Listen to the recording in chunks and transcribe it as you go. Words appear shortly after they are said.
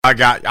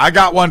I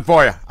got one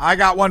for you. I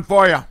got one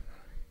for you.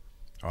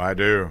 Oh, I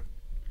do.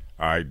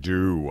 I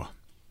do.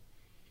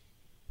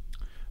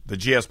 The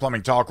GS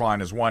Plumbing Talk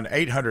line is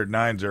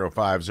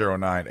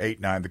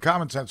 1-800-905-0989. The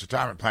Common Sense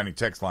Retirement Planning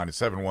text line is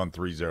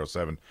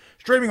 71307.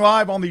 Streaming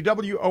live on the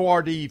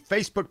WORD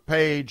Facebook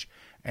page,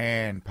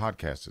 and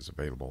podcast is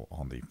available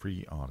on the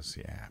free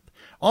Odyssey app.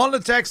 On the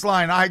text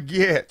line, I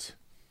get,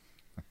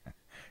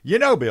 you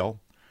know, Bill,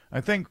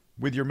 I think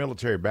with your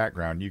military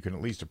background, you can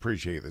at least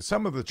appreciate that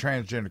some of the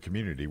transgender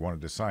community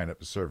wanted to sign up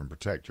to serve and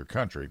protect your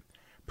country,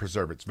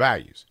 preserve its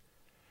values,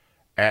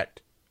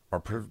 protect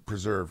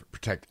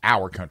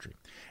our country.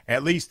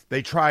 At least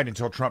they tried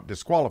until Trump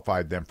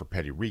disqualified them for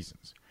petty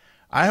reasons.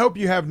 I hope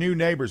you have new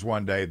neighbors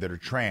one day that are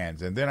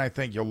trans, and then I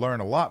think you'll learn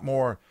a lot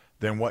more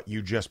than what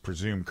you just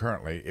presume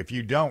currently. If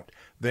you don't,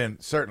 then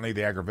certainly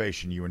the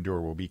aggravation you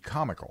endure will be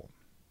comical.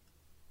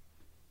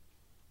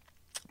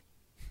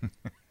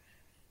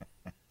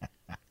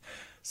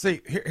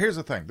 See, here's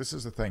the thing. This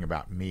is the thing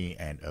about me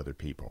and other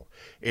people.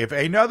 If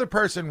another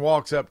person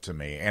walks up to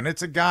me, and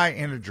it's a guy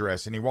in a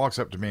dress, and he walks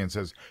up to me and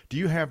says, "Do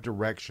you have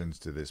directions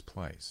to this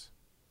place?"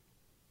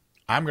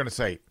 I'm going to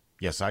say,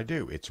 "Yes, I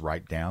do. It's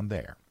right down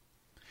there."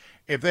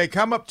 If they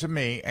come up to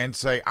me and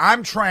say,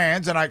 "I'm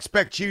trans, and I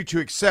expect you to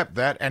accept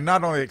that, and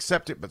not only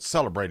accept it, but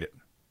celebrate it,"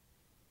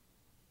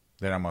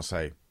 then I'm going to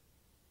say,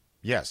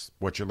 "Yes,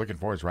 what you're looking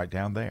for is right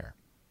down there."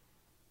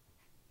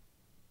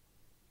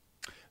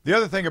 The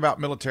other thing about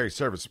military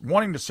service,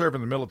 wanting to serve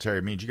in the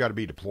military means you got to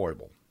be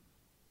deployable.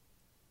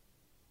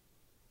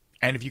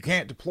 And if you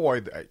can't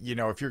deploy, you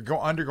know, if you're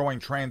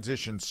undergoing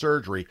transition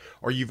surgery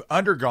or you've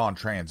undergone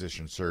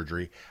transition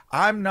surgery,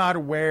 I'm not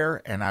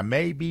aware, and I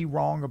may be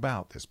wrong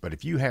about this, but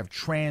if you have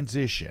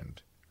transitioned,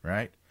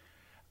 right,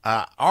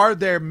 are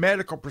there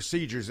medical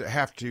procedures that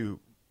have to,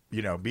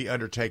 you know, be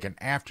undertaken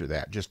after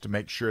that just to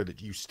make sure that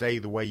you stay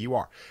the way you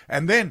are?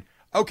 And then,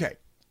 okay,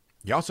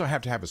 you also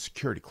have to have a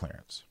security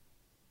clearance.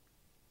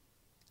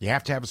 You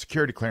have to have a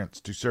security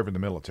clearance to serve in the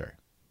military,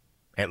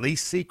 at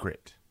least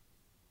secret.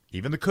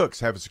 Even the cooks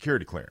have a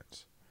security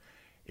clearance.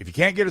 If you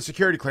can't get a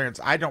security clearance,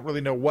 I don't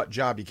really know what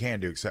job you can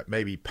do except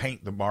maybe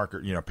paint the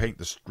marker, you know, paint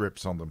the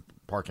strips on the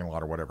parking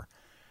lot or whatever.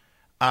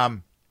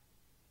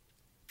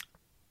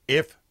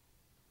 If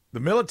the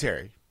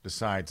military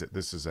decides that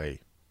this is a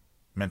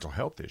mental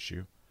health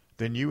issue,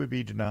 then you would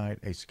be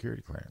denied a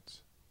security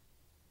clearance.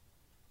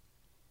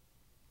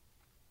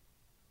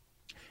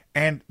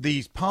 And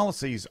these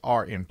policies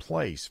are in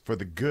place for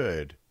the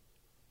good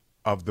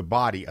of the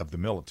body of the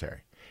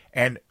military.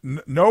 And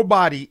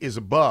nobody is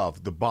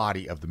above the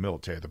body of the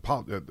military.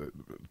 The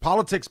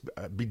politics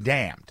be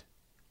damned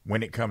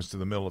when it comes to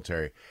the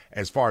military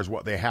as far as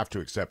what they have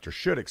to accept or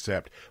should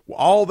accept.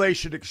 All they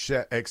should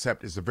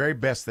accept is the very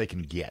best they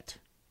can get.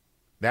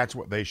 That's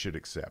what they should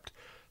accept.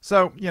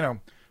 So, you know,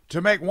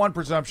 to make one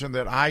presumption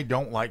that I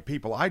don't like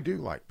people, I do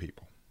like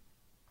people.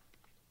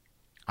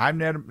 I've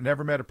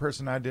never met a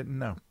person I didn't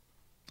know.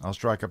 I'll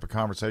strike up a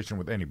conversation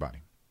with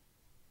anybody.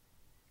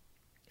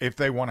 If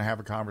they want to have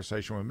a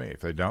conversation with me. If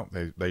they don't,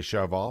 they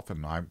shove off,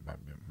 and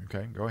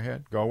okay, go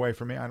ahead. Go away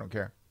from me. I don't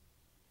care.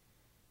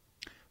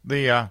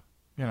 You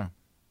know.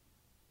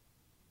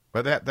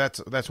 But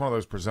that's one of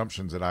those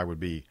presumptions that I would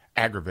be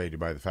aggravated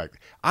by the fact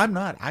that I'm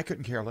not. I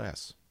couldn't care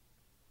less.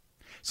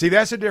 See,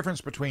 that's the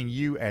difference between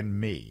you and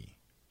me.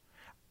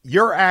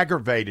 You're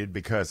aggravated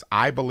because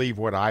I believe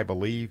what I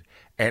believe,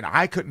 and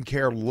I couldn't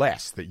care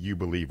less that you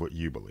believe what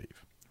you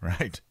believe.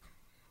 Right?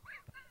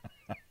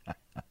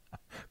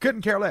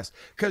 Couldn't care less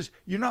because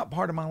you're not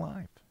part of my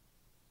life.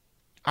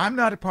 I'm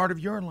not a part of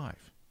your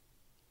life.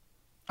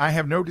 I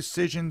have no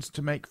decisions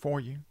to make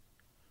for you.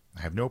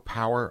 I have no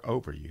power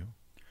over you.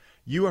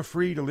 You are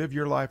free to live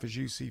your life as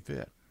you see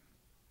fit.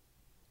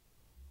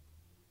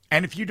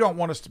 And if you don't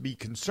want us to be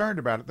concerned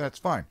about it, that's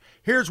fine.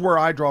 Here's where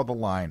I draw the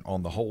line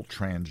on the whole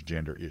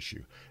transgender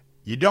issue.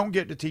 You don't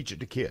get to teach it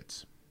to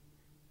kids.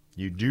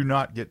 You do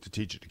not get to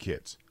teach it to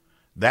kids.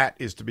 That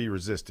is to be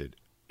resisted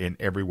in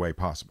every way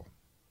possible.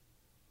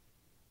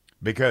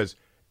 Because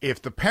if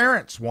the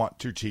parents want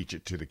to teach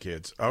it to the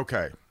kids,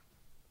 okay,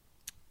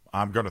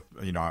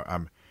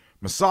 I'm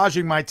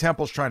massaging my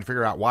temples trying to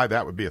figure out why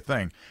that would be a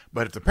thing.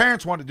 But if the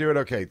parents want to do it,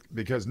 okay,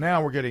 because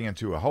now we're getting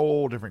into a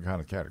whole different kind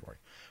of category.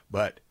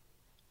 But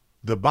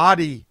the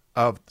body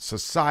of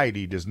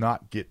society does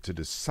not get to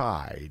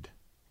decide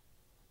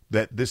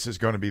that this is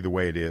going to be the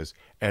way it is,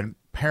 and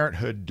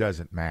parenthood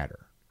doesn't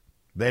matter.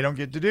 They don't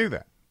get to do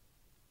that.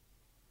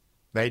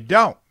 They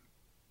don't.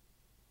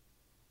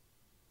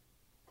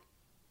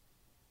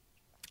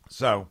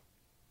 So,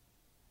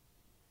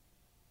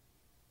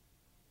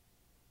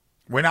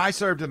 when I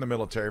served in the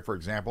military, for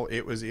example,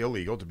 it was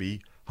illegal to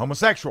be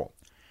homosexual.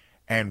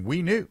 And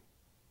we knew,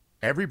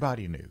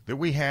 everybody knew, that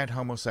we had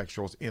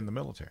homosexuals in the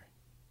military.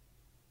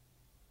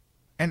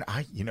 And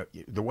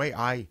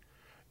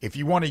if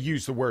you want to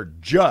use the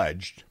word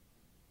judged,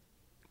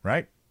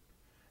 right?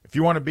 If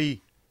you want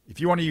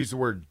to use the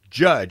word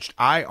judged,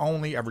 I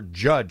only ever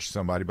judged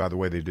somebody by the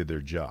way they did their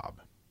job.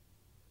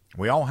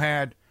 We all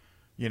had,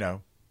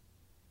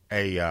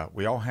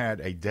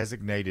 a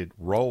designated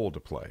role to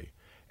play.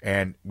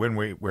 And when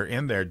we were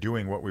in there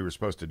doing what we were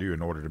supposed to do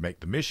in order to make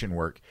the mission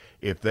work,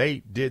 if they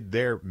did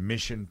their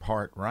mission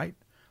part right,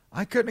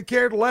 I couldn't have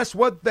cared less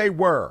what they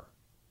were.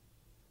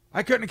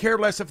 I couldn't have cared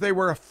less if they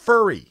were a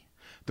furry.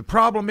 The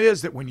problem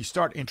is that when you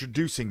start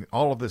introducing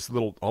all of these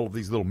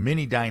little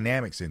mini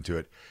dynamics into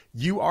it,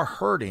 you are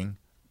hurting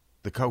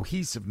the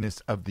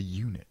cohesiveness of the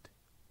unit.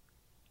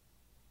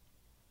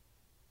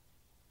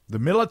 The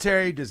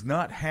military does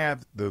not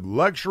have the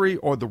luxury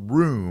or the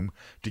room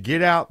to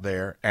get out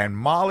there and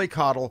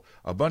mollycoddle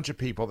a bunch of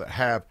people that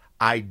have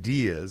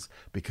ideas,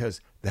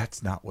 because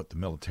that's not what the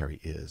military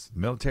is. The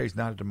military is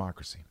not a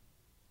democracy.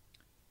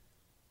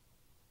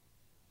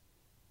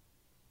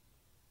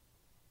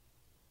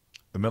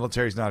 The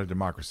military is not a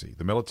democracy.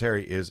 The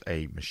military is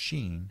a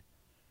machine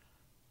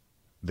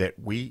that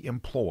we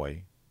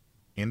employ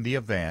in the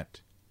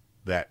event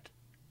that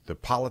the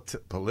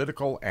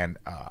political and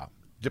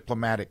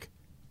diplomatic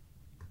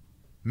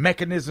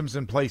mechanisms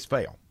in place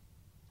fail.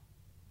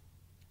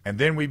 And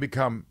then we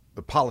become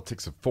the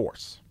politics of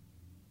force.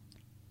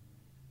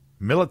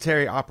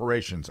 Military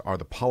operations are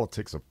the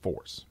politics of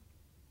force.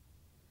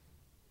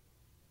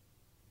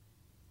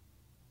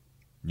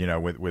 You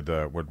know, with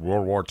World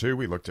War II,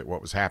 we looked at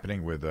what was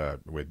happening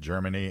with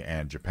Germany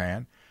and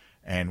Japan,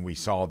 and we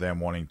saw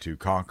them wanting to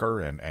conquer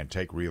and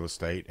take real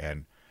estate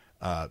and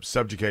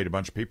subjugate a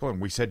bunch of people,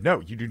 and we said, no,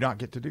 you do not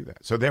get to do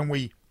that. So then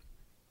we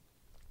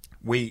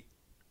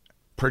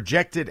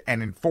projected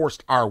and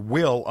enforced our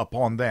will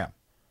upon them.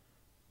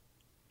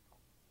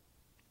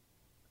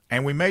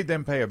 And we made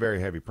them pay a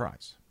very heavy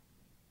price.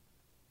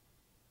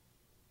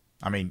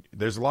 I mean,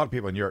 there's a lot of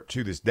people in Europe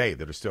to this day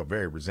that are still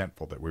very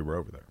resentful that we were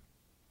over there.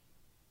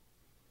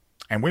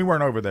 And we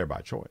weren't over there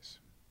by choice.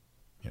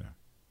 You know,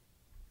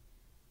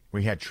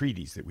 we had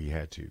treaties that we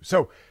had to.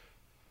 So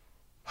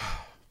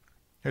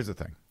here's the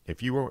thing.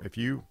 If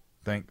you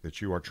think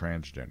that you are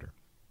transgender,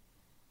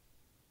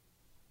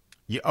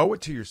 you owe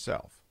it to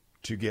yourself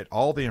to get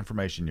all the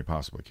information you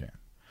possibly can.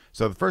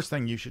 So the first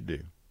thing you should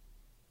do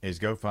is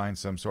go find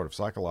some sort of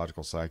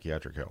psychological,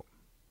 psychiatric help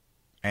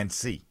and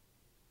see.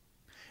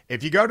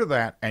 If you go to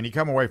that and you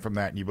come away from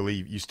that and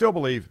you still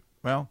believe,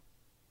 well,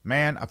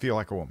 man, I feel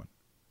like a woman.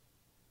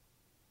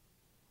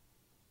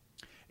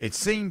 It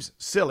seems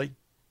silly,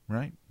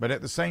 right? But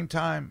at the same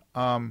time,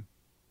 then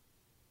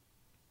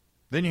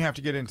you have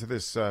to get into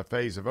this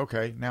phase of,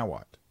 okay, now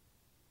what?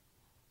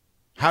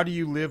 How do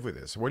you live with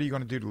this? What are you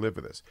going to do to live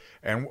with this?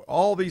 And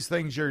all these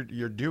things you're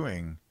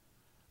doing,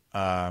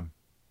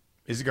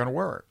 is it going to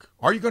work?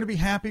 Are you going to be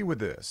happy with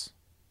this?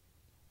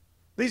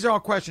 These are all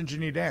questions you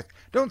need to ask.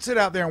 Don't sit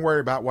out there and worry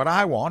about what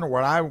I want or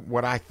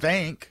what I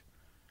think,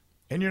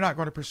 and you're not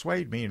going to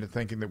persuade me into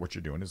thinking that what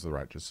you're doing is the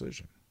right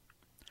decision.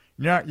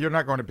 You're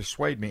not going to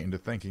persuade me into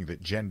thinking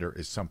that gender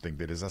is something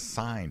that is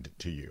assigned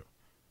to you.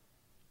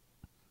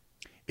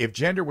 If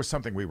gender was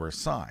something we were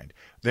assigned,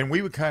 then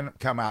we would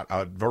come out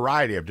a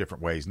variety of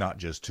different ways, not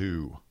just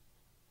two.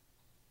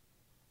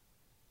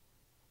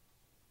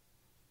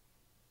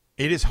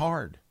 It is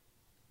hard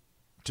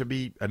to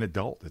be an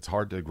adult. It's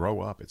hard to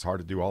grow up. It's hard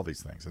to do all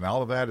these things. And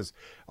all of that is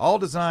all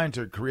designed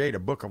to create a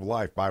book of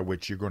life by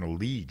which you're going to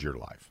lead your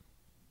life.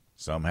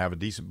 Some have a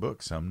decent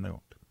book, some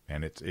don't.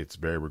 And it's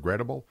very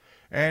regrettable,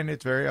 and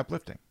it's very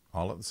uplifting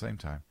all at the same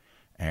time.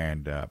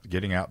 And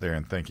getting out there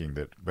and thinking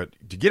that, but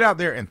to get out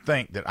there and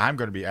think that I'm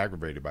going to be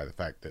aggravated by the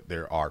fact that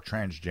there are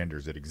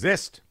transgenders that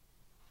exist,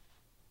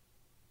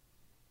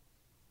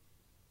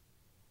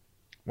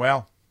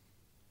 well,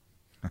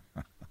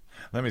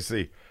 let me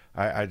see.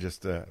 I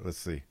just, let's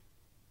see.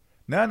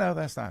 No,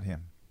 that's not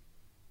him.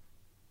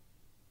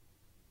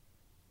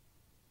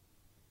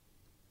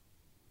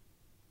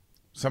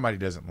 Somebody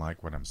doesn't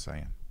like what I'm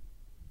saying.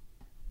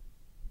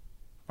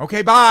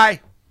 Okay,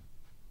 bye.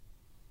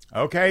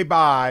 Okay,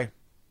 bye.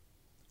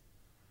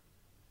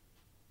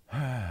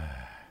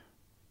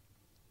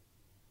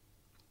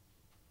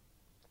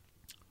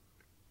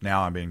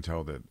 Now I'm being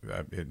told that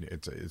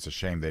it's a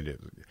shame that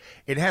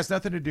it has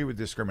nothing to do with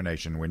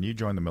discrimination. When you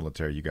join the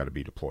military, you got to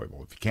be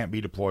deployable. If you can't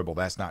be deployable,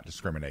 that's not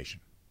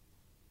discrimination.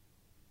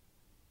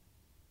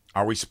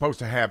 Are we supposed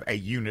to have a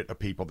unit of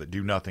people that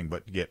do nothing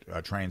but get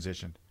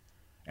transitioned?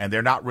 And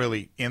they're not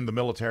really in the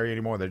military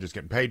anymore. They're just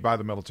getting paid by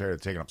the military. They're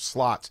taking up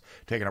slots,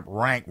 taking up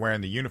rank,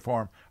 wearing the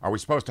uniform. Are we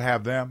supposed to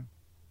have them?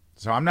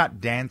 So I'm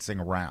not dancing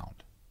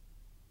around.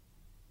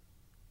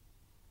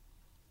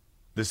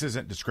 This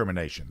isn't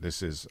discrimination.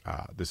 This is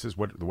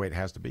what the way it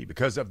has to be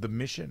because of the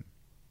mission.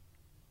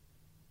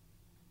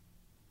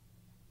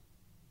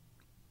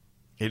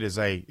 It is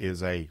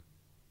a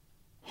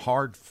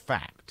hard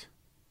fact.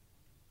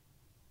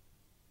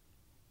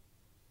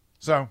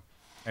 So,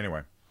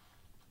 anyway.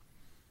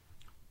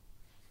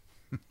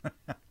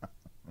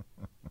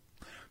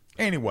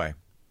 Anyway,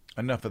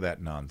 enough of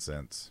that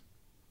nonsense.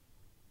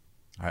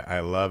 I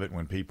love it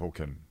when people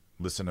can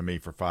listen to me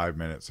for 5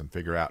 minutes and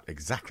figure out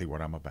exactly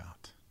what I'm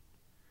about.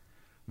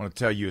 I'm going to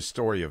tell you a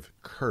story of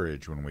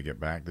courage when we get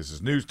back. This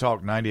is News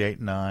Talk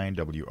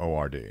 98.9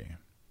 WORD.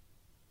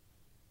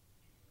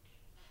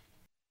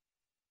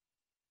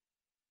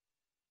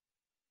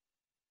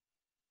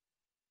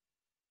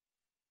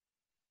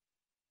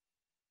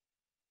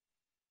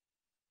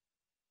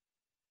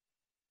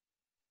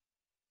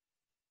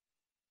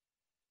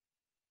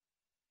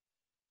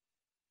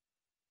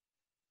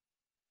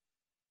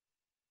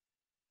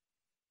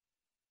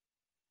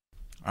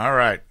 All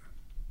right.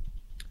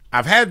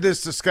 I've had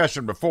this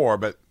discussion before,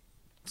 but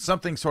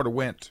something sort of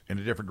went in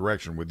a different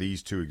direction with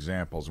these two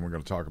examples, and we're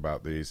going to talk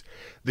about these.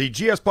 The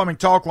GS Plumbing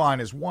talk line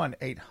is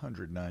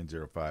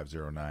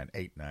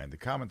 1-800-905-0989. The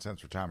Common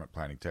Sense Retirement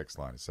Planning text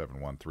line is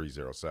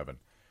 71307.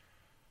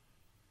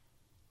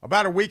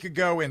 About a week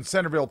ago in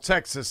Centerville,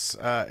 Texas,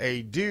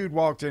 a dude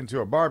walked into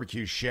a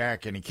barbecue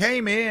shack, and he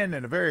came in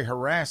a very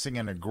harassing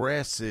and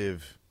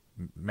aggressive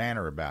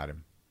manner about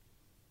him.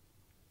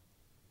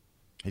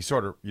 He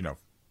sort of,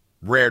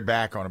 reared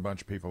back on a bunch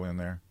of people in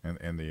there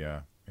in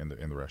the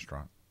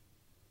restaurant.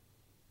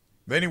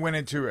 Then he went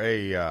into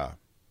a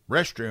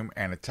restroom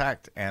and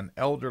attacked an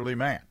elderly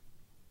man.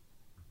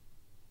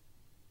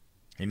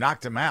 He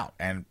knocked him out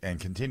and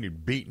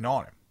continued beating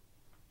on him.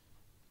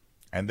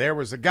 And there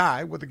was a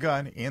guy with a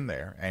gun in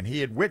there, and he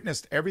had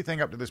witnessed everything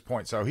up to this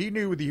point, so he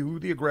knew who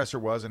the aggressor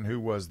was and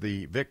who was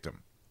the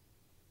victim.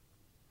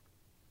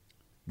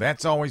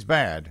 That's always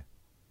bad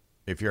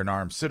if you're an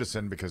armed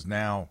citizen, because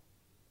now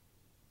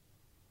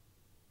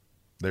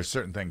there's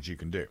certain things you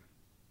can do.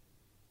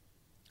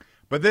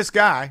 But this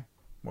guy,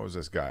 what was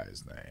this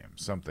guy's name?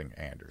 Something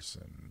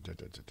Anderson.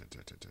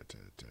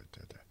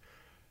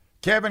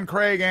 Kevin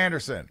Craig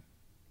Anderson.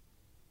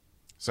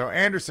 So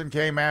Anderson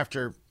came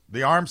after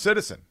the armed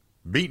citizen,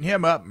 beating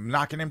him up,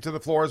 knocking him to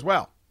the floor as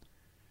well.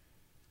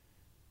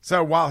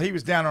 So while he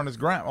was down on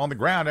the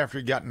ground after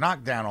he got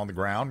knocked down on the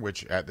ground,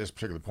 which at this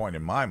particular point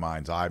in my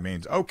mind's eye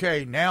means,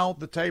 okay, now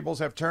the tables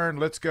have turned,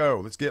 let's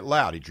go, let's get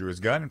loud. He drew his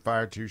gun and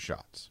fired 2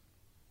 shots.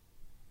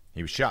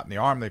 He was shot in the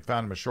arm. They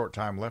found him a short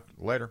time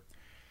later.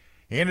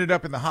 He ended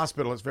up in the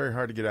hospital. It's very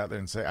hard to get out there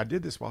and say, I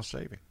did this while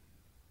shaving.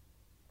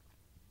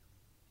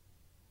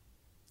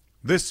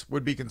 This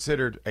would be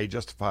considered a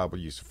justifiable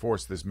use of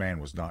force. This man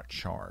was not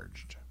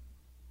charged.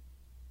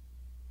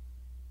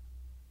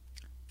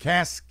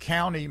 Cass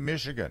County,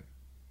 Michigan.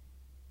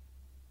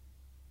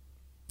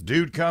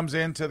 Dude comes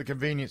into the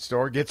convenience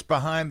store, gets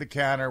behind the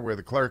counter where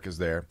the clerk is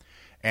there,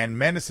 and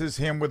menaces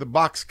him with a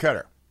box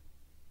cutter.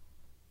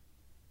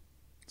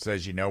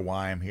 Says, you know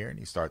why I'm here? And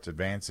he starts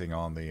advancing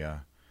on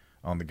the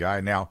guy.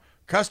 Now,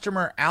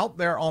 customer out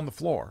there on the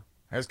floor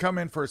has come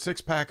in for a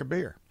 6-pack of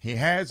beer. He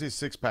has his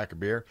 6-pack of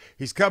beer.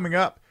 He's coming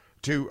up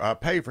to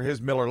pay for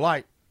his Miller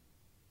Lite.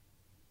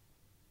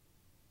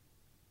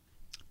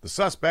 The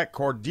suspect,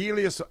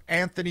 Cordelius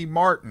Anthony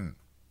Martin,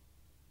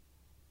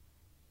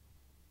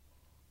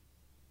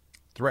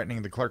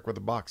 threatening the clerk with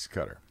a box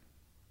cutter.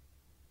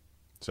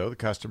 So the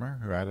customer,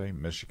 who had a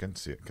Michigan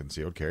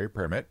concealed carry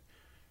permit,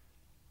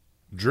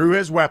 drew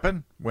his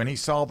weapon when he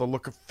saw the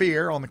look of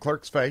fear on the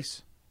clerk's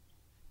face,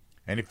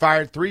 and he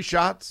fired 3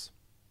 shots,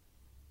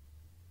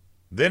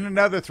 then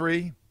another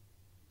 3,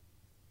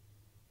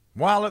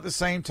 while at the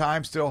same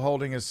time still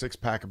holding his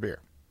 6-pack of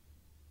beer.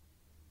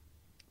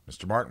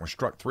 Mr. Martin was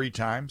struck 3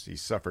 times. He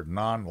suffered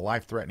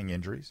non-life-threatening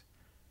injuries.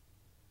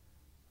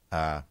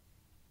 The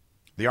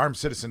armed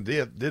citizen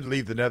did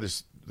leave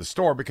the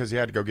store because he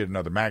had to go get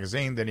another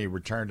magazine. Then he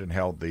returned and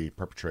held the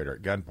perpetrator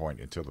at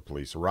gunpoint until the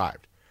police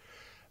arrived.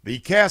 The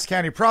Cass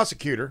County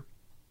prosecutor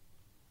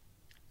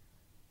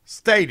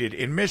stated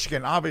in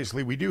Michigan,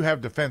 obviously we do have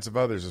defense of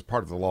others as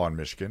part of the law in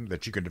Michigan,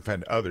 that you can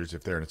defend others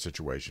if they're in a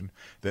situation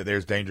that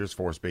there's dangerous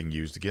force being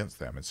used against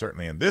them. And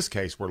certainly in this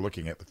case, we're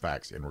looking at the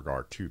facts in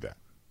regard to that.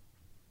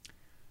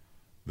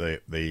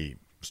 The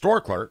store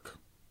clerk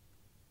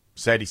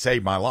said he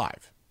saved my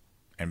life.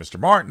 And Mr.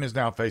 Martin is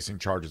now facing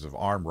charges of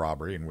armed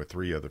robbery, and with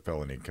 3 other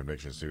felony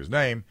convictions to his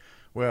name,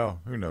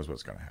 well, who knows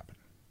what's going to happen.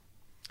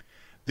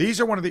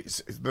 These are one of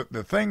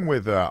the thing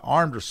with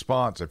armed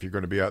response, if you're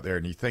going to be out there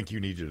and you think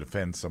you need to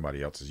defend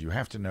somebody else, is you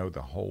have to know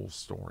the whole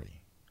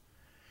story.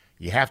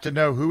 You have to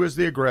know who is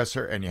the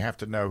aggressor, and you have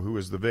to know who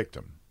is the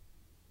victim.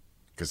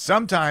 Because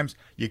sometimes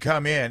you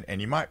come in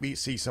and you might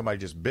see somebody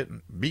just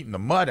beating the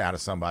mud out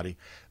of somebody.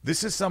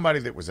 This is somebody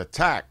that was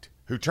attacked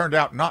who turned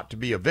out not to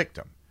be a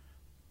victim.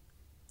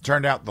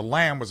 Turned out the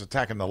lamb was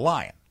attacking the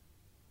lion.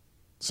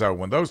 So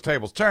when those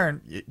tables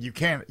turn,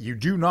 you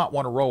do not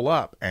want to roll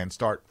up and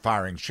start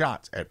firing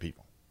shots at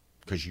people,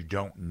 because you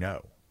don't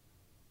know.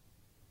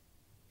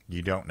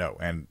 You don't know.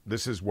 And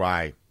this is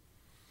why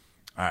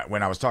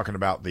when I was talking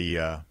about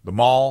the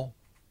mall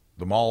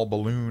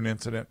balloon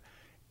incident,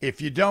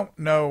 if you don't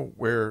know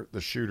where the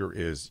shooter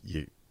is,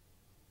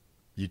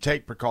 you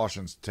take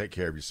precautions, take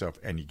care of yourself,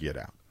 and you get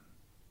out.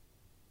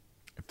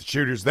 If the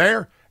shooter's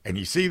there and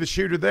you see the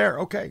shooter there,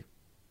 okay,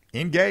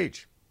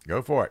 engage.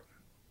 Go for it.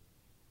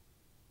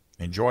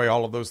 Enjoy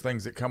all of those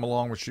things that come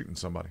along with shooting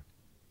somebody.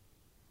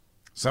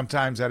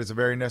 Sometimes that is a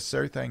very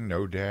necessary thing,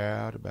 no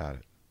doubt about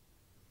it.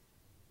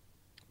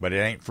 But it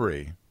ain't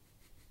free.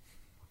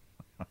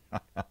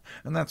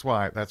 And that's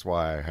why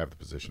I have the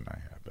position I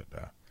have.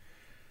 But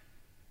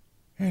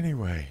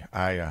anyway,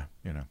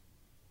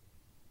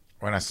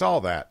 when I saw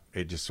that,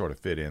 it just sort of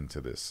fit into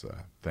this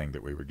thing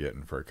that we were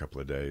getting for a couple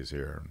of days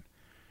here.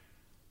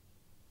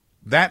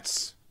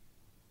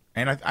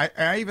 And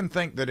I even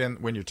think that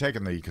when you're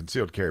taking the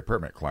concealed carry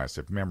permit class,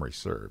 if memory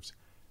serves,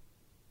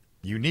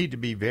 you need to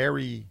be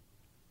very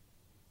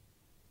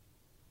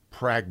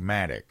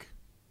pragmatic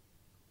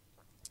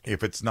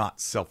if it's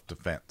not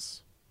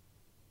self-defense.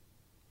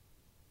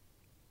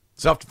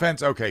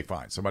 Self-defense, okay,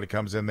 fine. Somebody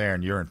comes in there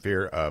and you're in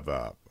fear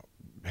of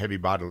heavy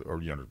bodily or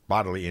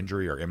bodily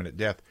injury or imminent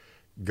death.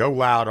 Go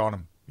loud on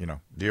them,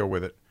 deal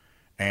with it,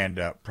 and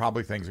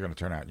probably things are going to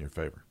turn out in your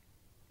favor.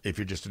 If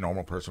you're just a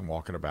normal person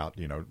walking about,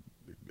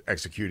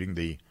 executing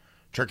the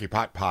turkey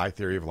pot pie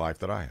theory of life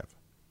that I have.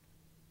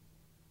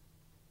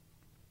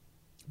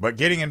 But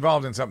getting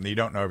involved in something that you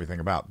don't know everything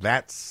about,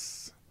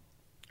 that's,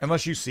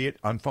 unless you see it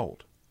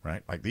unfold,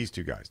 right? Like these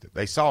two guys did.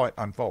 They saw it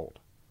unfold.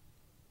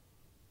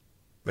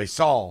 They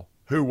saw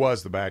who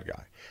was the bad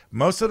guy.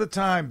 Most of the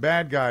time,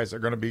 bad guys are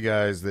going to be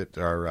guys that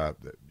are,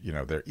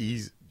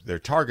 their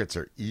targets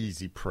are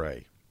easy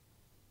prey.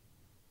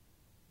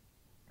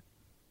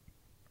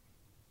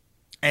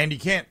 And you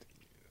can't,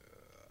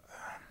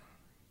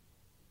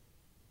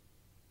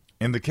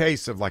 in the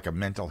case of like a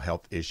mental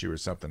health issue or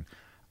something,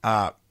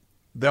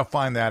 they'll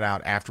find that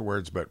out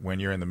afterwards. But when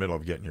you're in the middle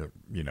of getting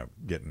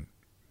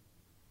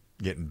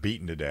getting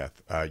beaten to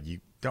death,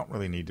 you don't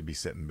really need to be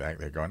sitting back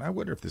there going, I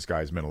wonder if this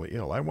guy's mentally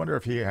ill. I wonder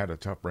if he had a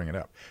tough bringing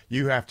up.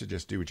 You have to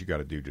just do what you got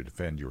to do to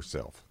defend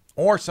yourself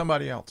or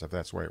somebody else, if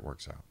that's the way it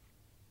works out.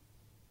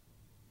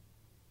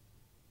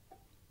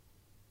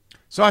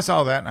 So I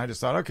saw that and I just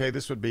thought, okay,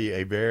 this would be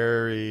a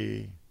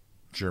very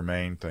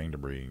germane thing to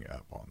bring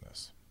up on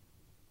this.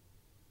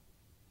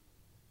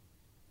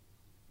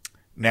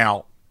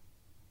 Now,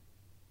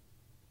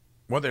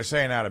 what they're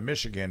saying out of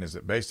Michigan is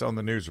that based on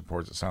the news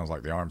reports, it sounds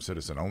like the armed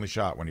citizen only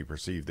shot when he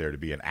perceived there to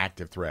be an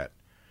active threat,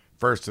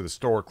 first to the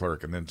store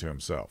clerk and then to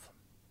himself.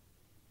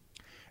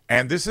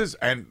 And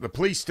the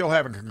police still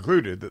haven't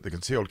concluded that the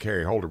concealed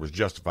carry holder was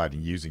justified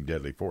in using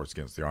deadly force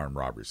against the armed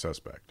robbery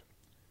suspect.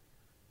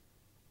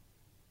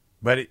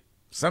 But it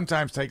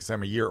sometimes takes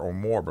them a year or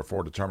more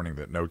before determining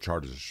that no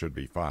charges should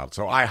be filed.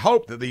 So I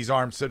hope that these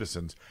armed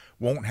citizens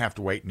won't have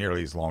to wait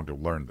nearly as long to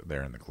learn that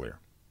they're in the clear.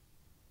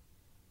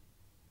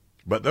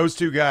 But those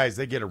two guys,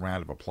 they get a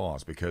round of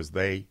applause because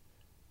they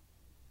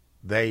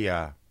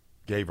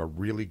gave a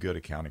really good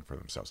accounting for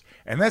themselves.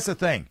 And that's the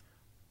thing.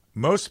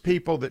 Most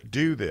people that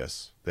do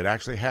this, that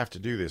actually have to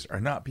do this,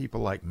 are not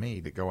people like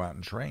me that go out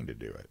and train to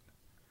do it.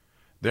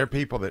 They're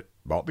people that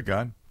bought the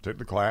gun, took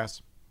the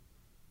class,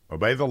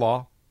 obey the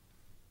law.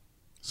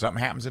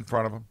 Something happens in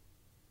front of them.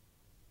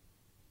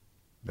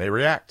 They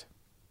react.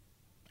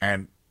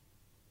 And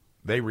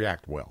they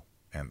react well.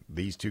 And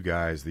these two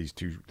guys, these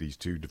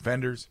two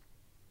defenders,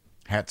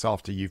 hats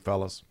off to you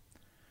fellas.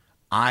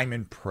 I'm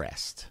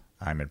impressed.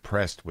 I'm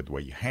impressed with the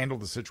way you handled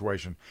the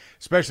situation.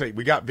 Especially,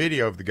 we got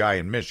video of the guy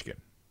in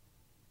Michigan.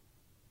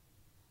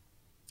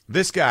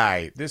 This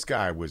guy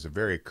was a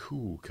very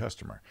cool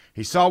customer.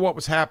 He saw what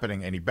was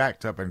happening and he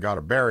backed up and got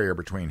a barrier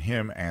between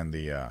him and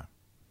the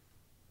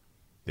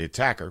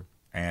attacker.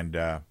 And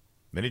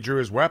then he drew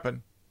his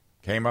weapon,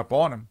 came up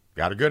on him,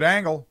 got a good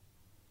angle,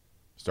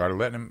 started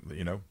letting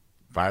him,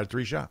 fired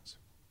 3 shots.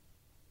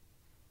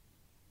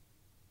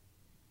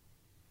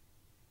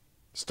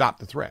 Stop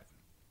the threat.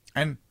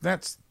 And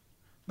that's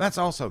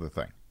also the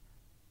thing.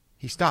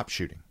 He stopped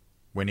shooting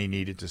when he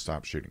needed to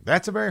stop shooting.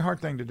 That's a very hard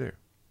thing to do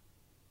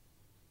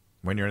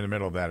when you're in the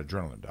middle of that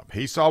adrenaline dump.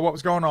 He saw what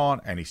was going on,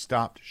 and he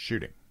stopped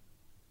shooting.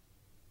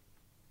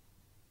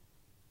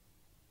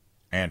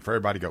 And for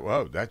everybody to go,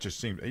 whoa, that just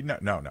seemed...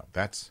 No.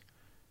 That's...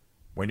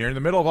 When you're in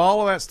the middle of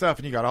all of that stuff,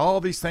 and you got all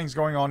these things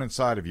going on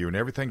inside of you, and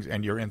everything's...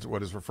 And you're in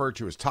what is referred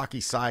to as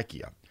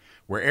tachypsychia,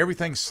 where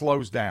everything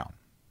slows down.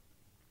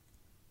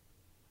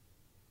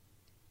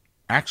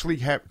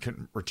 Actually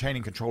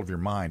retaining control of your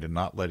mind and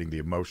not letting the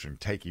emotion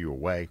take you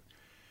away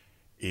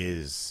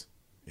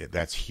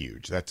that's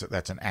huge.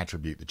 That's an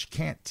attribute that you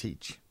can't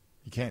teach.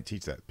 You can't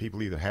teach that.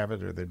 People either have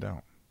it or they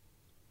don't.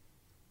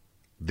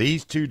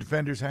 These two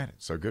defenders had it,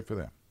 so good for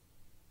them.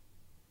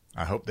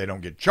 I hope they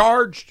don't get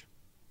charged.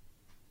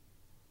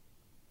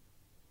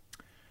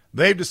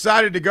 They've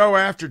decided to go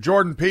after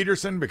Jordan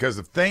Peterson because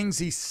of things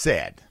he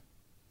said.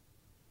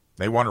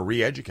 They want to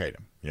re-educate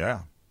him.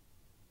 Yeah.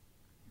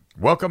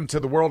 Welcome to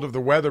the world of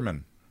the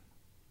weatherman.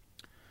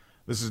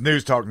 This is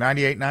News Talk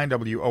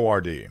 98.9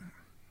 WORD.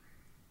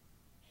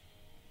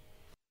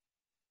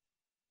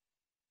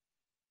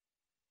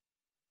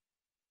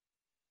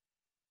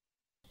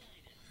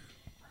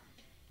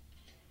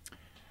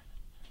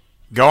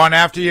 Going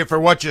after you for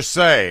what you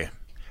say.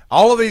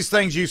 All of these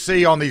things you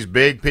see on these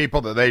big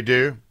people that they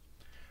do,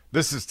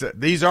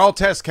 these are all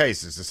test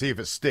cases to see if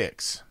it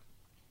sticks.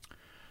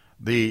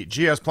 The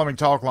GS Plumbing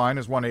Talk line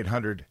is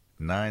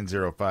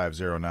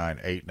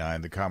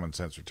 1-800-905-0989. The Common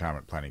Sense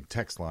Retirement Planning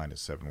text line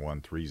is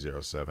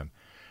 71307.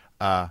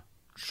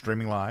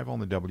 Streaming live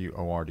on the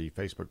WORD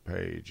Facebook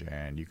page,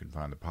 and you can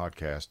find the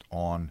podcast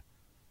on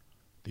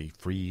the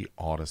free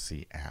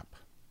Odyssey app.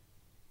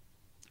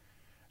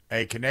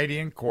 A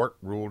Canadian court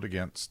ruled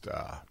against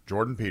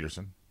Jordan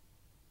Peterson,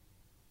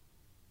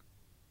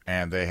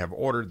 and they have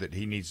ordered that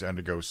he needs to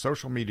undergo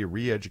social media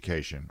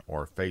re-education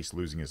or face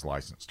losing his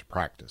license to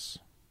practice,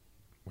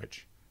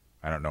 which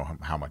I don't know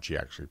how much he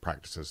actually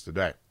practices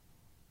today.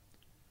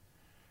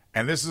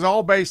 And this is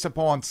all based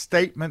upon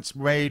statements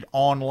made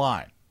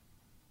online.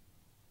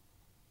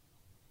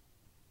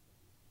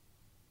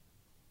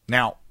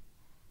 Now,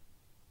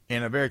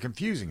 in a very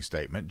confusing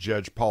statement,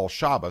 Judge Paul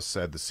Shabas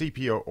said the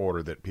CPO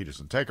order that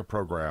Peterson take a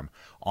program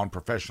on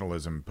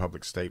professionalism in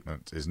public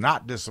statements is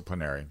not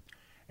disciplinary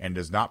and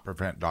does not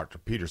prevent Dr.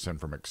 Peterson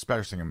from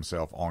expressing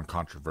himself on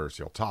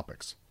controversial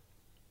topics.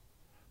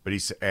 But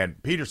here's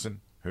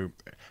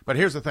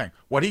the thing.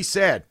 What he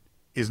said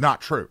is not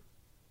true.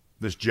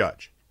 This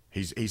judge.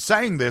 He's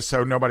saying this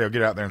so nobody will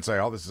get out there and say,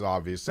 oh, this is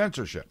obvious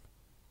censorship.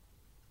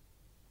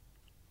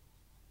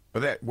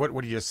 But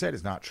what he just said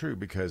is not true,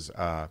 because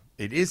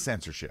it is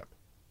censorship.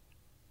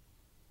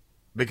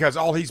 Because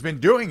all he's been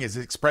doing is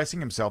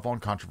expressing himself on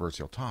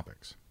controversial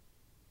topics.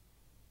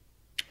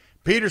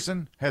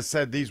 Peterson has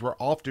said these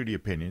were off-duty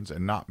opinions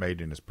and not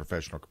made in his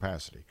professional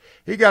capacity.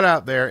 He got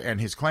out there, and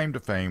his claim to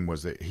fame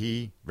was that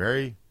he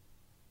very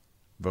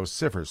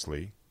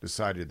vociferously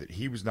decided that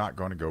he was not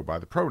going to go by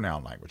the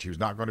pronoun language. He was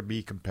not going to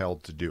be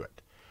compelled to do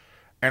it.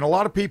 And a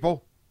lot of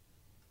people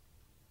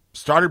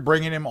started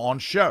bringing him on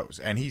shows,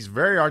 and he's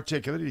very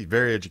articulate, he's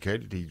very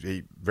educated,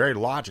 he's very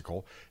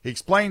logical. He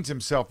explains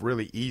himself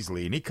really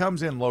easily, and he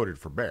comes in loaded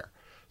for bear.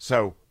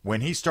 So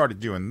when he started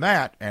doing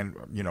that, and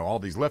all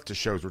these leftist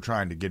shows were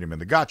trying to get him in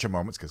the gotcha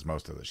moments, because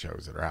most of the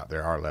shows that are out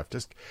there are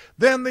leftist,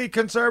 then the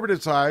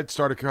conservative side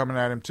started coming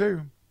at him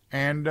too.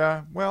 And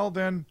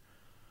then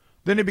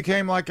he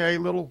became like a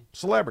little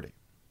celebrity.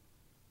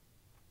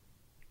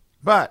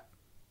 But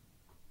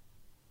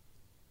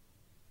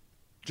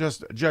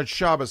just Judge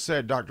Shabas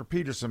said Dr.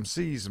 Peterson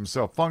sees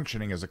himself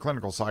functioning as a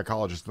clinical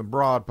psychologist in the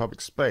broad public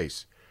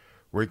space,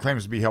 where he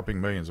claims to be helping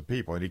millions of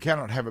people, and he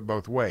cannot have it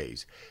both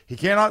ways. He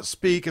cannot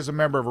speak as a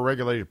member of a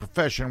regulated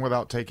profession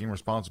without taking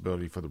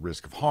responsibility for the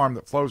risk of harm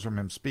that flows from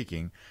him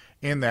speaking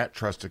in that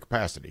trusted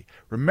capacity.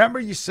 Remember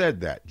you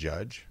said that,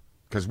 Judge,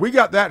 because we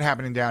got that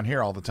happening down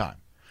here all the time.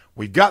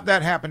 We've got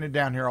that happening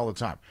down here all the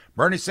time.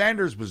 Bernie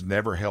Sanders was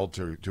never held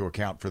to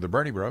account for the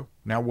Bernie bro.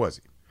 Now was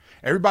he?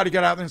 Everybody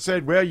got out there and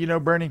said, well,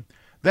 Bernie,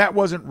 that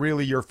wasn't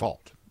really your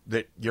fault,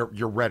 that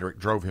your rhetoric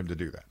drove him to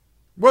do that.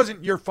 It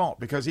wasn't your fault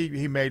because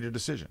he made a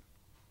decision.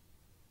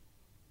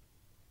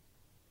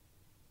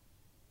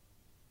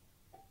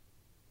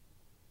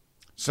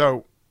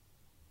 So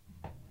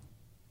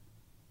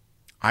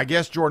I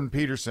guess Jordan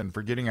Peterson,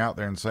 for getting out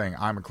there and saying,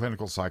 I'm a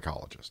clinical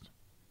psychologist,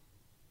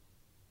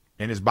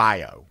 in his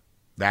bio,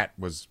 that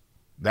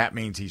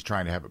means he's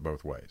trying to have it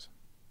both ways.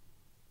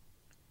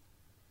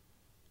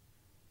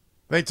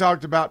 They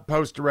talked about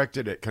posts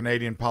directed at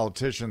Canadian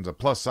politicians, a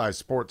plus-size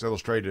Sports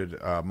Illustrated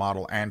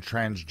model, and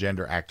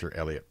transgender actor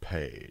Elliot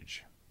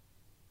Page.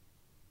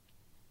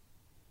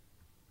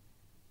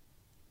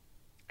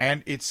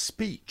 And it's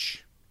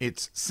speech.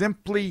 It's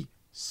simply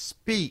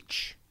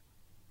speech.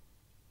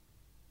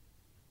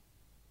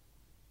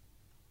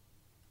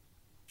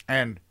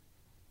 And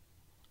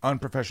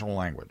unprofessional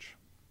language.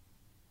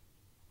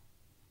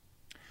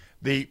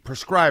 The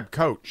prescribed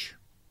coach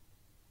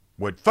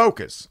would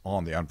focus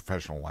on the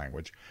unprofessional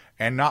language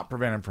and not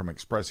prevent him from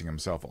expressing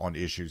himself on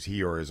issues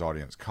he or his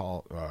audience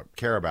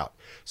care about.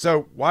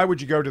 So why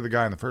would you go to the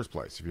guy in the first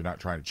place if you're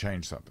not trying to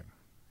change something?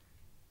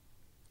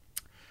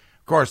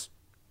 Of course,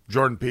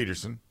 Jordan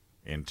Peterson,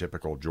 in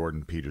typical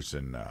Jordan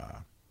Peterson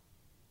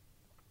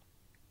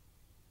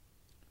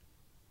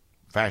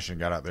fashion,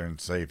 got out there and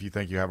say, if you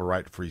think you have a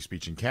right to free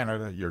speech in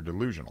Canada, you're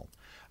delusional.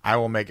 I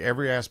will make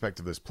every aspect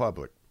of this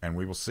public, and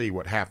we will see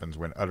what happens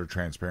when utter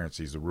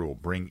transparency is the rule.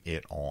 Bring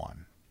it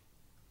on.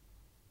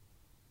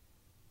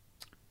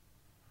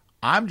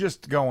 I'm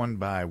just going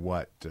by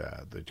what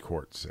the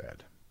court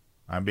said.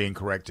 I'm being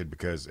corrected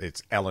because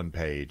it's Ellen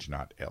Page,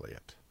 not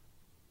Elliot.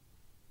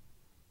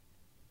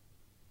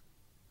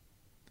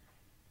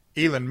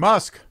 Elon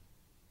Musk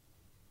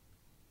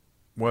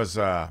was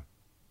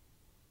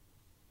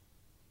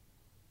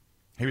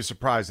he was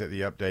surprised at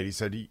the update. He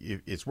said,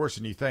 it's worse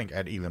than you think,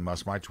 at Elon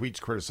Musk. My tweets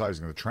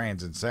criticizing the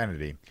trans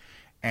insanity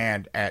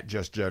and at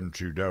Just Justin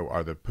Trudeau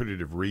are the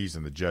putative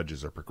reason the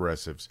judges are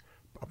progressives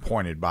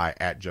appointed by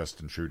at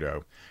Justin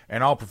Trudeau.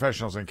 And all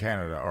professionals in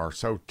Canada are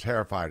so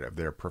terrified of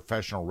their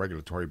professional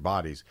regulatory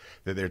bodies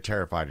that they're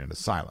terrified into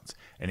silence.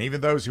 And even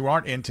those who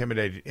aren't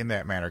intimidated in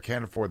that manner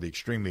can't afford the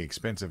extremely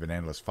expensive and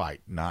endless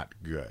fight. Not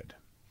good.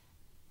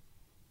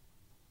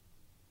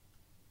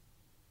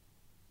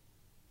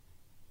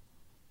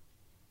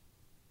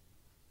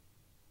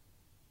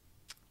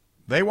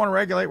 They want to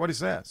regulate what he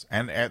says.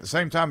 And at the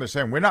same time, they're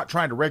saying, we're not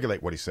trying to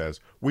regulate what he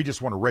says. We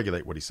just want to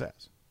regulate what he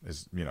says.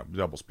 It's,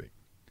 doublespeak.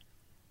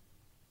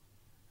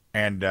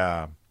 And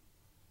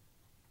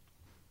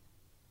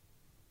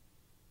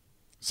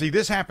see,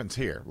 this happens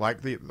here.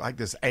 Like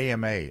this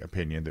AMA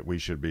opinion that we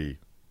should be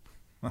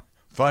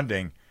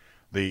funding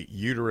the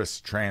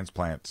uterus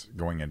transplants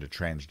going into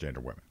transgender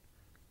women.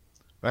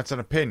 That's an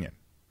opinion,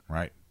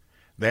 right?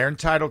 They're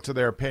entitled to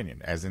their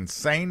opinion, as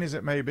insane as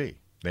it may be.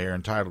 They are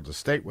entitled to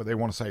state what they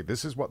want to say.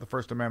 This is what the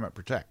First Amendment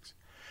protects.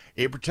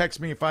 It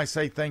protects me if I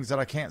say things that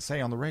I can't say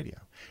on the radio.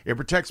 It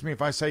protects me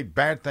if I say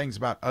bad things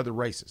about other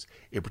races.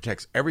 It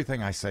protects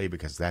everything I say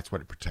because that's what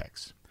it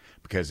protects.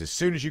 Because as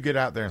soon as you get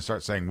out there and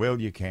start saying,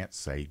 well, you can't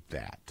say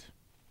that.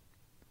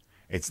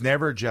 It's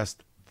never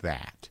just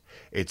that.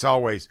 It's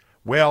always,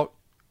 well,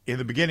 in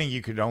the beginning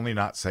you could only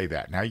not say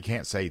that. Now you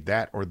can't say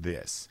that or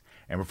this.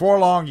 And before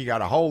long, you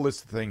got a whole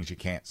list of things you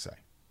can't say.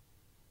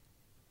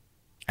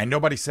 And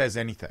nobody says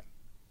anything.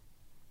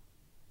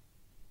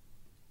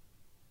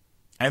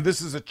 And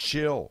this is a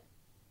chill.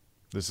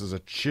 This is a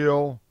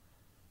chill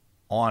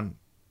on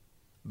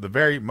the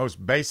very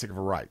most basic of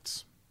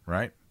rights,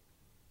 right?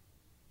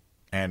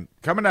 And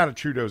coming out of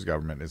Trudeau's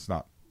government, it's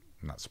not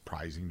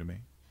surprising to me.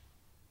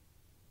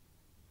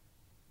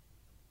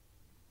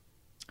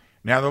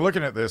 Now they're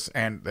looking at this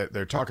and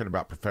they're talking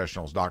about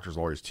professionals, doctors,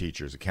 lawyers,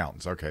 teachers,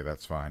 accountants. Okay,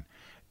 that's fine.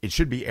 It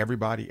should be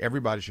everybody.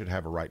 Everybody should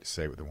have a right to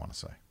say what they want to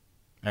say.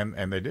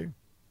 And they do.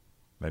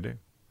 They do.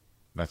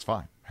 That's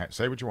fine.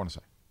 Say what you want to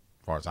say.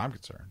 As far as I'm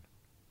concerned.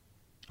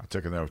 I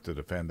took an oath to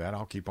defend that.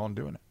 I'll keep on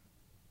doing it.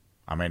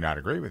 I may not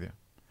agree with you.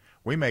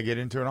 We may get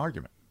into an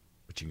argument.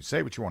 But you can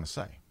say what you want to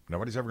say.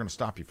 Nobody's ever going to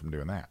stop you from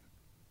doing that.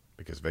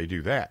 Because if they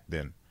do that,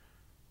 then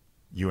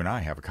you and I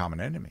have a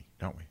common enemy,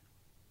 don't we?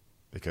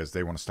 Because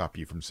they want to stop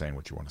you from saying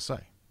what you want to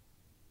say.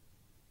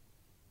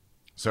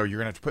 So you're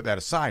going to have to put that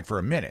aside for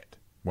a minute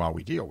while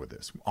we deal with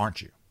this,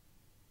 aren't you?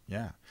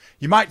 Yeah.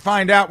 You might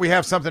find out we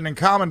have something in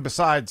common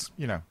besides,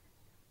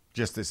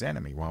 just this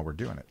enemy while we're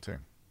doing it too.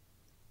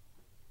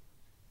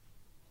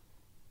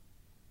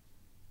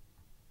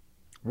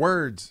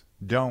 Words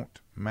don't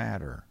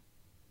matter.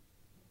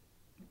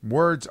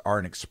 Words are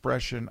an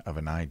expression of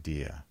an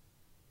idea.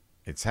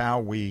 It's how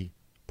we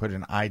put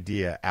an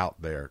idea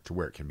out there to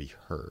where it can be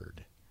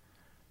heard.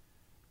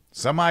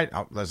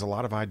 There's a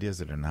lot of ideas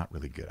that are not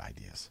really good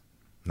ideas.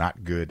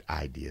 Not good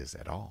ideas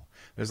at all.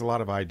 There's a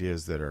lot of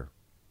ideas that are,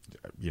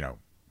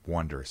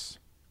 wondrous.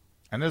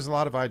 And there's a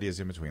lot of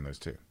ideas in between those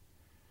two.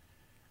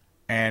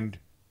 And,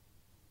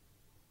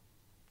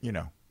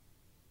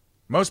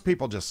 most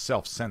people just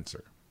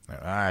self-censor.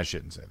 I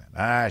shouldn't say that.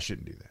 I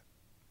shouldn't do that.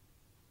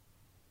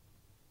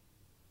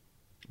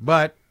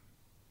 But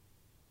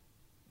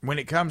when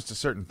it comes to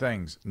certain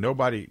things,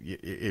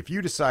 if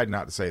you decide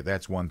not to say it,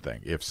 that's one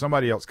thing. If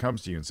somebody else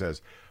comes to you and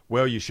says,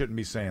 well, you shouldn't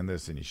be saying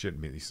this and you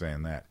shouldn't be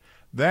saying that,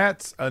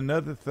 that's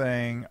another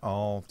thing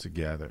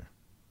altogether.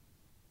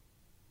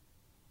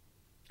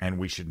 And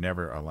we should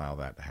never allow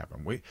that to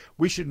happen.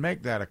 We should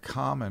make that a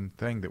common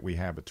thing that we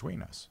have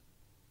between us,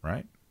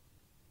 right?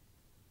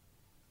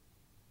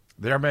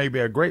 There may be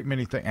a great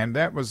many things, and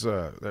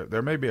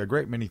there may be a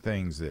great many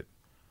things that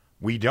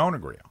we don't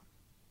agree on.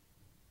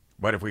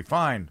 But if we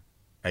find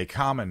a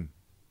common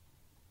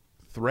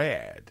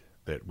thread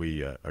that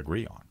we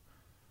agree on,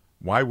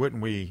 why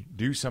wouldn't we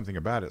do something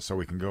about it so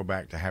we can go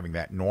back to having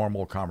that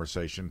normal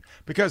conversation?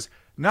 Because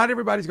not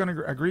everybody's going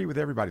to agree with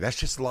everybody. That's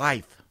just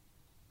life.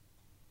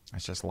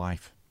 That's just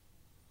life.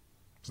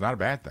 It's not a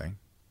bad thing.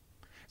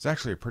 It's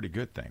actually a pretty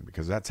good thing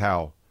because that's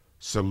how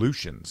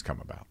solutions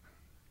come about.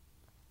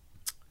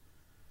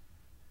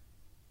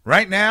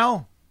 Right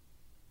now,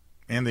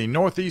 in the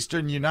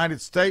northeastern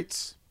United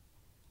States,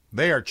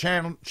 they are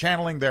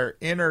channeling their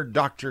inner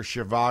Dr.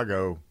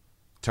 Zhivago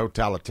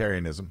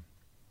totalitarianism.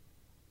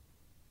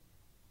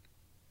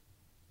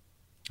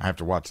 I have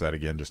to watch that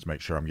again just to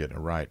make sure I'm getting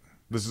it right.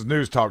 This is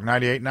News Talk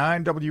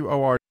 98.9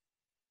 WOR.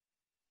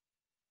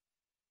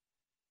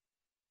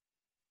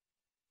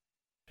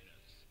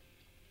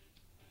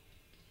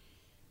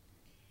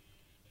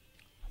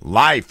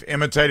 Life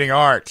imitating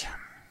art.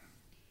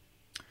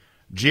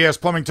 GS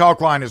Plumbing Talk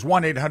Line is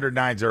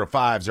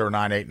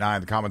 1-800-905-0989.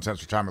 The Common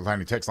Sense Retirement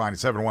Planning text line is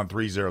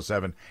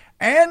 71307.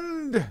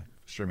 And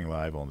streaming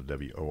live on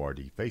the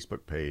WORD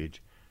Facebook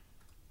page.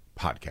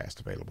 Podcast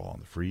available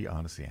on the free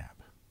Odyssey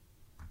app.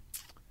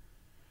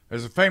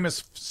 There's a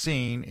famous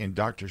scene in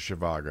Dr.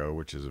 Zhivago,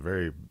 which is a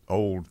very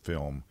old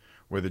film,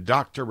 where the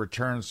doctor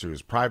returns to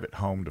his private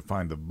home to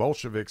find the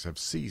Bolsheviks have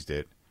seized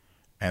it,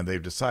 and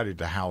they've decided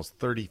to house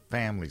 30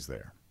 families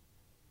there.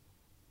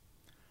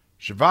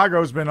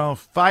 Zhivago's been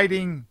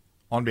fighting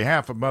on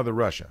behalf of Mother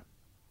Russia.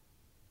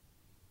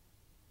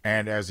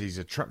 And as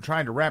he's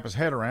trying to wrap his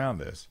head around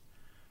this,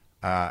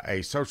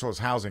 a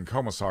socialist housing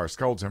commissar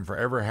scolds him for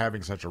ever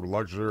having such a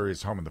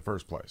luxurious home in the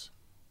first place.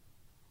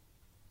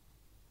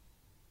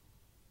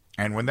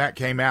 And when that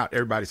came out,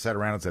 everybody sat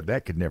around and said,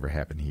 that could never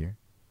happen here.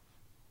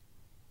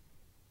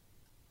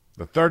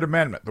 The Third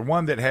Amendment, the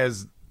one that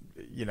has,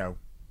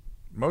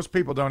 most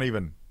people don't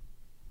even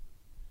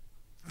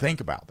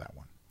think about that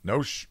one.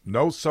 No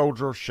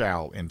soldier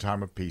shall, in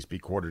time of peace, be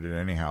quartered in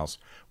any house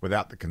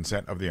without the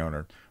consent of the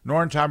owner,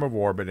 nor in time of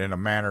war, but in a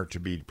manner to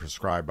be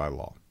prescribed by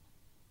law.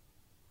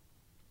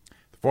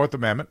 The Fourth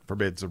Amendment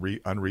forbids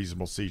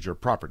unreasonable seizure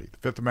of property. The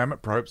Fifth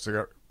Amendment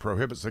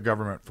prohibits the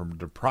government from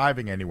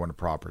depriving anyone of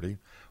property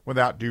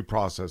without due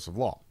process of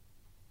law.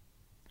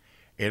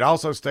 It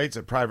also states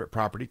that private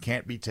property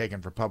can't be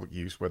taken for public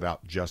use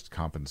without just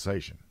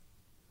compensation.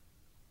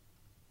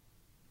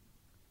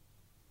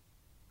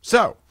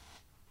 So,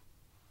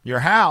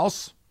 your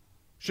house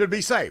should be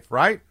safe,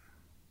 right?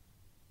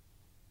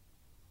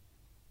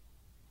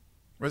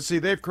 But see,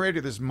 they've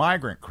created this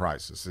migrant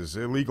crisis, this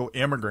illegal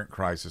immigrant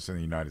crisis in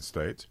the United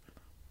States.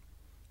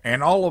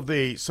 And all of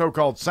the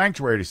so-called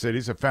sanctuary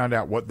cities have found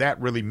out what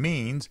that really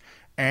means.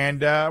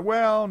 And,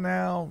 well,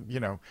 now,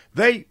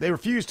 they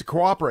refuse to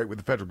cooperate with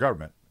the federal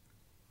government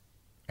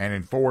and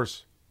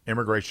enforce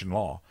immigration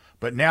law.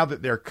 But now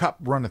that their cup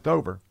runneth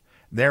over,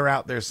 they're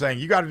out there saying,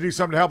 you got to do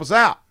something to help us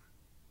out.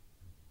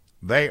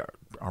 They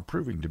are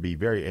proving to be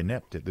very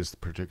inept at this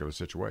particular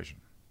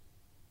situation.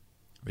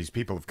 These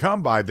people have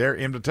come by their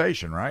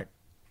invitation, right?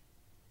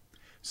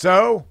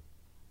 So,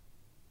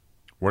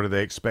 what do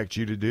they expect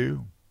you to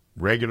do?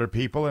 Regular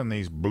people in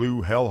these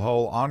blue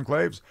hellhole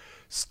enclaves,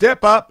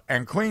 step up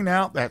and clean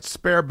out that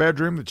spare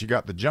bedroom that you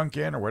got the junk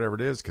in or whatever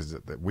it is, because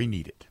we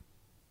need it.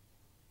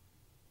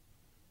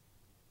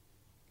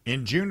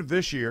 In June of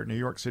this year, New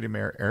York City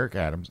Mayor Eric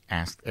Adams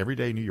asked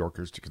everyday New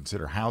Yorkers to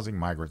consider housing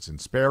migrants in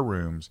spare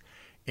rooms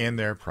in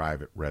their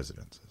private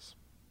residences.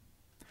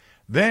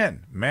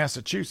 Then,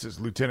 Massachusetts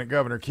Lieutenant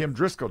Governor Kim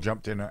Driscoll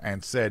jumped in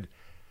and said,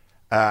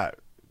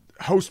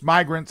 host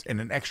migrants in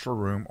an extra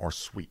room or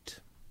suite.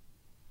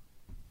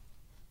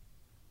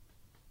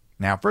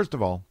 Now, first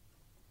of all,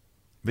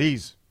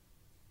 these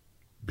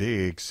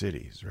big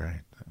cities,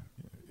 right?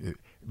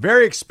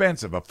 Very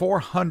expensive. A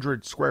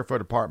 400 square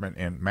foot apartment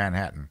in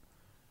Manhattan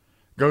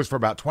goes for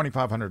about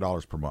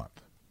 $2,500 per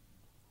month.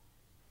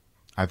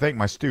 I think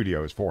my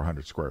studio is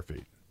 400 square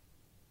feet.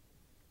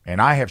 And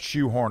I have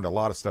shoehorned a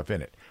lot of stuff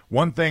in it.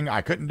 One thing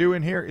I couldn't do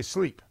in here is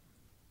sleep,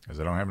 because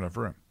I don't have enough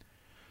room.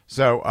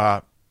 So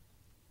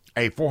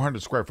a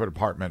 400 square foot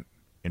apartment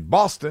in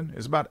Boston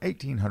is about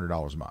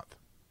 $1,800 a month.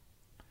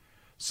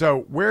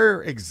 So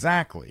where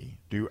exactly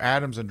do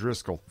Adams and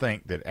Driscoll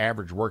think that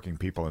average working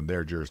people in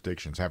their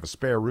jurisdictions have a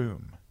spare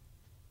room?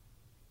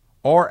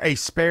 Or a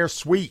spare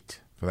suite,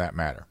 for that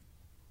matter?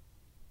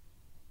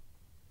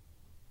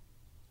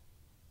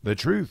 The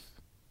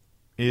truth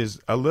is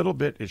a little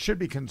bit, it should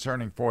be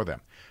concerning for them.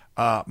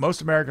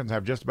 Most Americans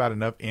have just about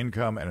enough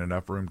income and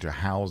enough room to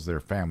house their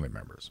family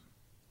members.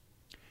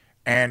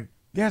 And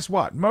guess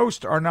what?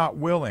 Most are not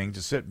willing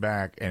to sit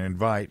back and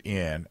invite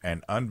in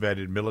an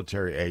unvetted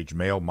military-age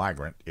male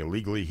migrant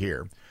illegally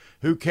here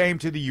who came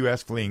to the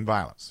U.S. fleeing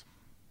violence.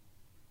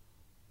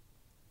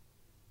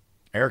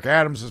 Eric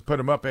Adams has put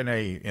them up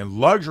in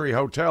luxury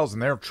hotels,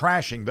 and they're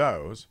trashing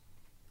those.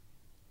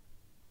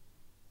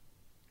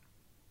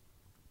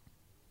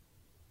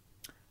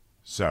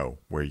 So,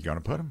 where are you going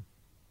to put them?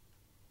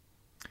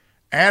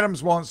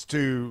 Adams wants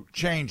to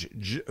change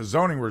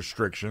zoning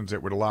restrictions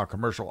that would allow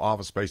commercial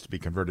office space to be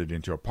converted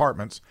into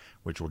apartments,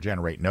 which will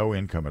generate no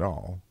income at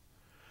all.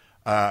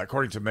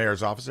 According to the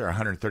mayor's office, there are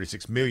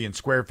 136 million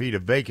square feet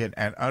of vacant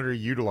and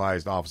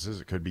underutilized offices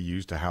that could be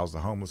used to house the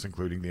homeless,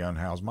 including the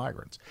unhoused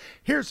migrants.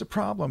 Here's the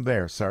problem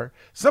there, sir.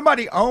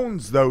 Somebody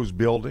owns those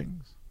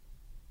buildings.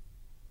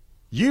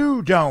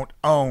 You don't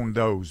own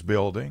those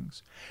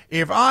buildings.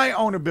 If I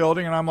own a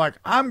building and I'm like,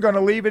 I'm going to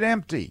leave it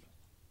empty,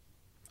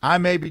 I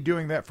may be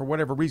doing that for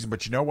whatever reason,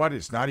 but you know what?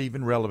 It's not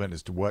even relevant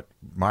as to what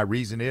my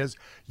reason is.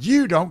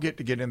 You don't get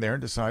to get in there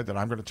and decide that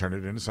I'm going to turn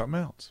it into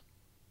something else.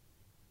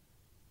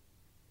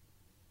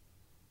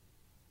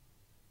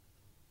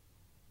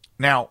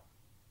 Now,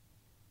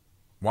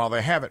 while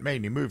they haven't made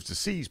any moves to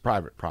seize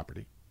private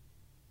property,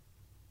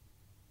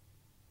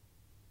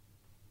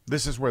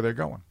 this is where they're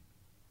going.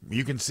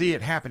 You can see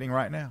it happening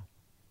right now.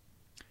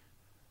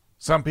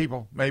 Some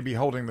people may be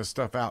holding this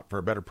stuff out for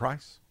a better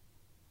price.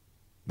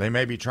 They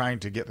may be trying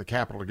to get the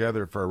capital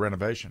together for a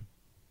renovation.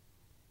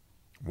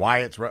 Why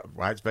it's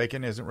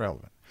vacant isn't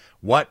relevant.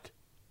 What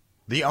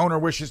the owner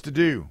wishes to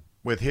do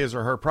with his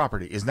or her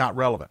property is not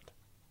relevant.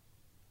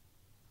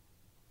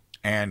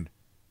 And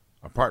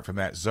apart from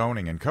that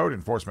zoning and code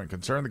enforcement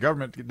concern, the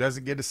government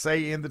doesn't get a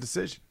say in the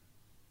decision.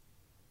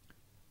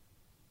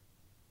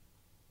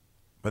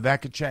 But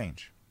that could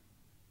change,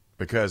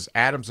 because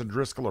Adams and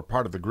Driscoll are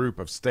part of the group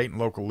of state and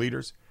local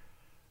leaders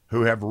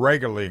who have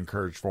regularly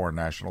encouraged foreign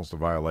nationals to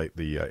violate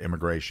the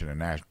Immigration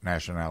and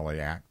Nationality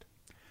Act.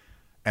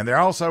 And they're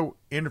also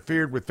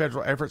interfered with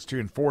federal efforts to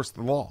enforce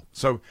the law.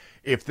 So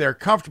if they're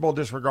comfortable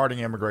disregarding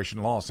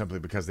immigration law simply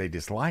because they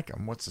dislike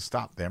them, what's to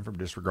stop them from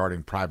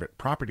disregarding private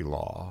property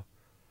law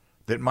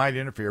that might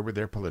interfere with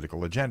their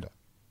political agenda?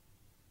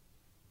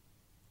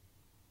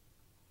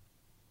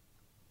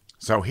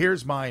 So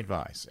here's my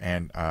advice.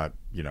 And,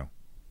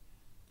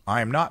 I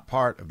am not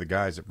part of the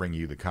guys that bring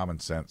you the common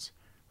sense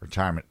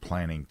retirement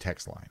planning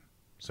text line.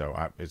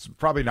 So it's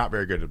probably not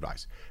very good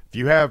advice. If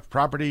you have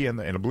property in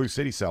a blue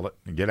city, sell it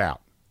and get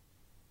out.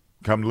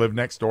 Come live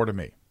next door to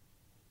me,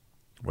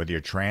 whether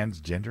you're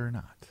transgender or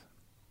not.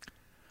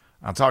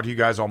 I'll talk to you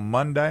guys on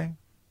Monday.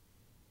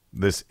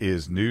 This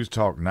is News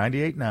Talk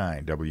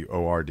 98.9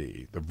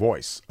 WORD, the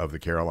voice of the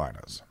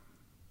Carolinas.